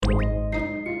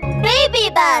Baby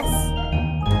Bus!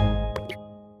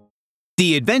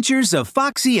 The Adventures of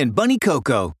Foxie and Bunny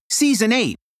Coco, Season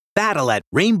 8, Battle at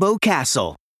Rainbow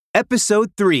Castle,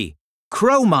 Episode 3,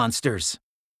 Crow Monsters.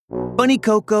 Bunny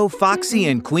Coco, Foxie,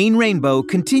 and Queen Rainbow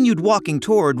continued walking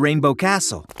toward Rainbow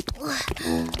Castle.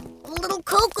 Little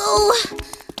Coco,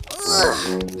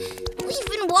 we've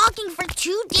been walking for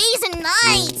 2 days and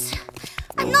nights.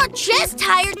 I'm not just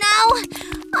tired now,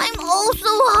 I'm also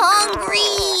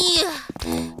hungry.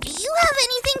 Do you have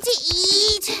anything to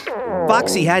eat?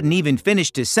 Foxie hadn't even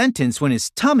finished his sentence when his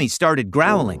tummy started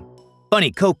growling.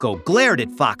 Bunny Coco glared at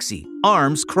Foxie,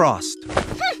 arms crossed.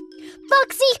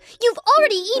 Foxie, you've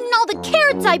already eaten all the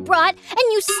carrots I brought,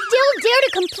 and you still dare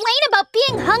to complain about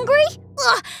being hungry?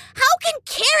 How can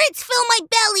carrots fill my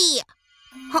belly?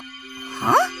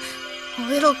 Huh?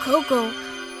 Little Coco,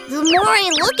 the more I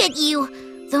look at you,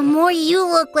 the more you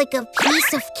look like a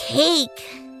piece of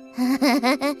cake.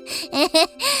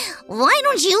 Why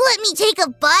don't you let me take a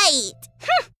bite?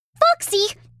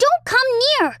 Foxie, don't come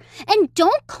near, and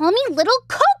don't call me Little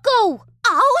Coco.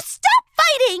 Oh, stop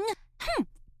fighting!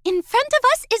 In front of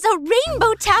us is a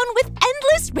rainbow town with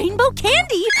endless rainbow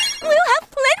candy. We'll have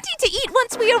plenty to eat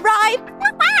once we arrive.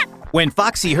 When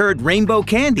Foxie heard rainbow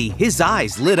candy, his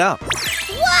eyes lit up.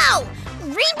 Wow!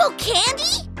 Rainbow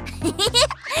candy?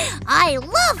 I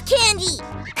love candy!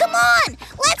 Come on,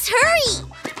 let's hurry!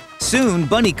 Soon,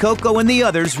 Bunny Coco and the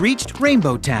others reached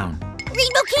Rainbow Town.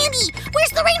 Rainbow candy!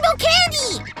 Where's the rainbow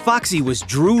candy? Foxie was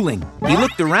drooling. He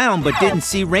looked around but didn't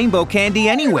see rainbow candy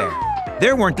anywhere.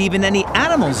 There weren't even any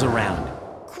animals around.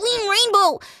 Queen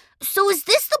Rainbow, so is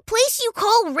this the place you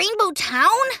call Rainbow Town?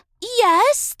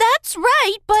 Yes, that's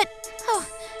right, but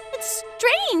it's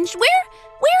strange.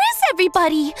 Where is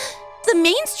everybody? The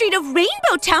main street of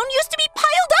Rainbow Town used to be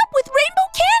piled up with rainbow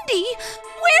candy.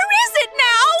 Where is it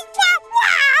now? Wah,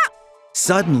 wah!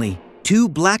 Suddenly, 2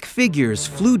 black figures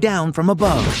flew down from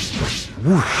above.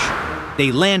 Whoosh!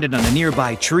 They landed on a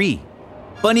nearby tree.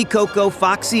 Bunny Coco,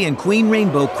 Foxie, and Queen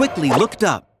Rainbow quickly looked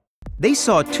up. They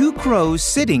saw 2 crows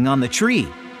sitting on the tree.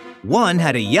 One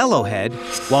had a yellow head,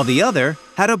 while the other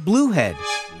had a blue head.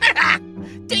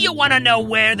 Do you want to know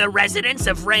where the residents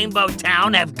of Rainbow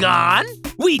Town have gone?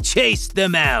 We chased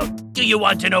them out. Do you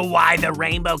want to know why the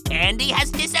rainbow candy has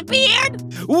disappeared?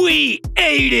 We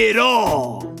ate it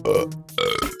all.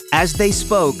 As they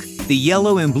spoke, the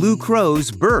yellow and blue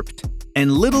crows burped,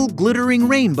 and little glittering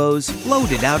rainbows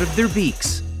floated out of their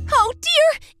beaks. Oh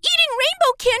dear, eating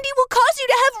rainbow candy will cause you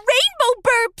to have rainbow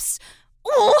burps.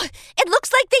 Oh, it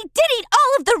looks like they did eat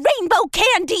all of the rainbow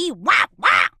candy. Wah,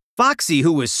 wah. Foxie,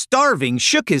 who was starving,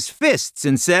 shook his fists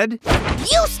and said,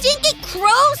 You stinky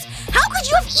crows! How could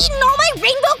you have eaten all my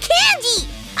rainbow candy?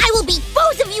 I will beat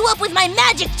both of you up with my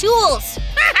magic tools!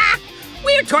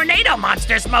 We're Tornado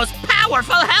Monster's most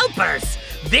powerful helpers.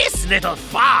 This little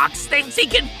fox thinks he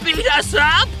can beat us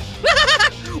up?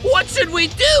 What should we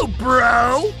do,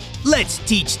 bro? Let's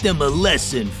teach them a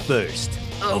lesson first.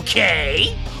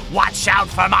 Okay. Watch out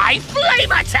for my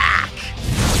flame attack!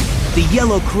 The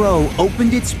yellow crow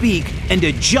opened its beak and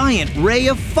a giant ray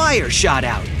of fire shot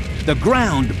out. The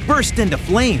ground burst into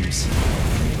flames.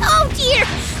 Oh dear!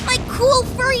 My cool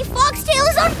furry foxtail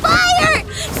is on fire!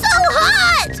 So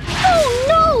hot! Oh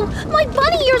no! My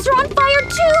bunny ears are on fire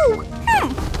too!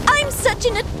 I'm such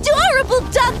an adorable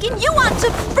duck and you want to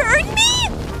burn me?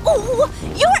 Oh,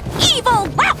 you're evil!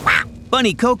 Wah, wah.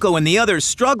 Bunny Coco and the others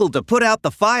struggled to put out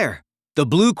the fire. The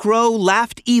blue crow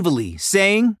laughed evilly,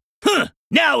 saying,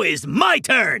 Now is my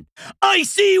turn!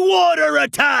 Icy water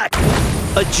attack!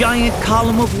 A giant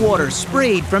column of water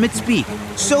sprayed from its beak,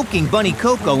 soaking Bunny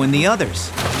Coco and the others.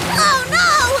 Oh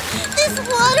no! This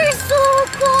water's so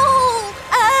cold!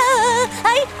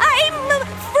 I'm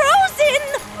frozen!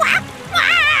 Wah,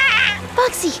 wah.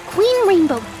 Foxie, Queen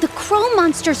Rainbow, the crow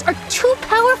monsters are too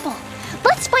powerful.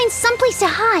 Let's find someplace to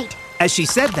hide. As she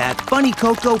said that, Bunny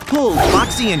Coco pulled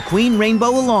Foxie and Queen Rainbow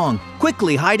along,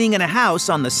 quickly hiding in a house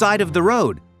on the side of the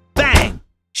road. Bang!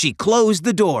 She closed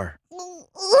the door.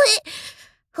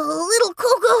 Little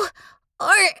Coco,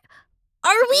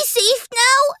 are we safe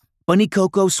now? Bunny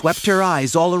Coco swept her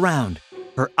eyes all around.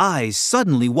 Her eyes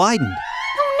suddenly widened.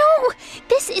 Oh no!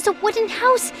 This is a wooden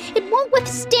house. It won't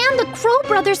withstand the Crow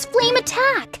Brothers' flame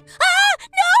attack.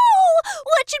 No!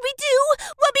 What should we do?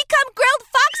 We'll become grilled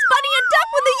fox, bunny, and duck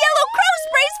when the yellow crow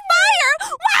sprays fire!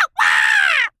 Wah,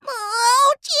 wah!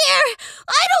 Oh dear!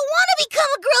 I don't want to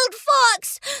become a grilled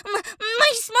fox!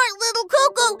 My smart little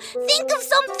Coco, think of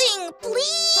something,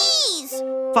 please!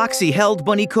 Foxie held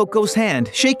Bunny Coco's hand,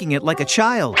 shaking it like a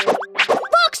child.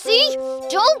 Foxie,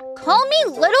 don't call me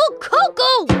Little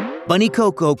Coco! Bunny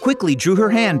Coco quickly drew her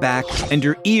hand back and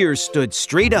her ears stood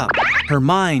straight up. Her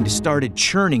mind started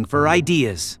churning for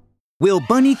ideas. Will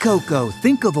Bunny Coco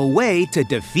think of a way to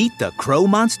defeat the crow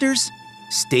monsters?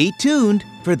 Stay tuned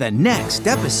for the next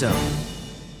episode.